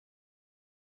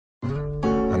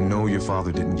know your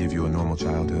father didn't give you a normal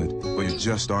childhood, but you're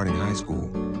just starting high school,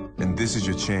 and this is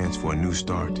your chance for a new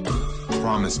start.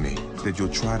 Promise me that you'll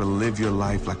try to live your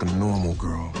life like a normal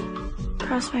girl.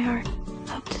 Cross my heart.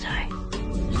 Hope to die.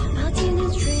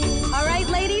 All right,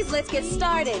 ladies, let's get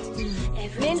started.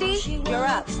 Mindy, you're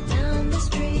up.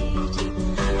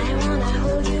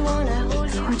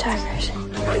 Four tigers.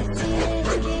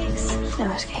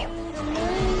 No escape.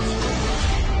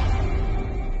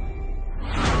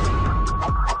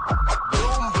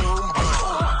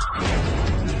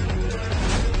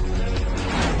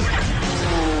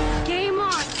 Game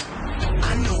on.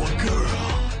 I know a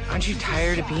girl. Aren't you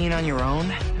tired of being on your own?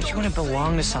 Don't you want to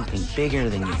belong to something bigger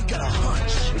than you? I've got a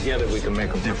hunch. Together we can make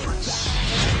a difference.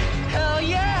 Hell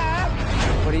yeah!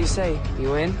 What do you say?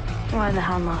 You in? Why the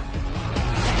hell not?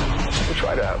 We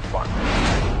try to have fun.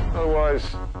 Otherwise,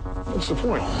 what's the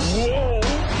point?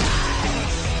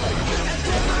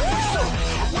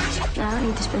 I don't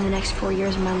need to spend the next 4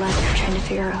 years of my life trying to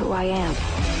figure out who I am.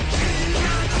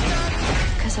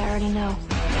 Because I already know.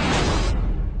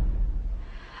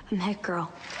 I'm Hit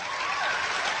Girl.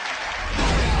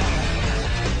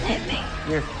 Hit me.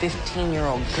 You're a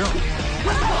 15-year-old girl.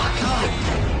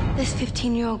 This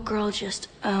 15-year-old girl just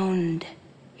owned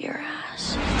your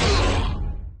ass.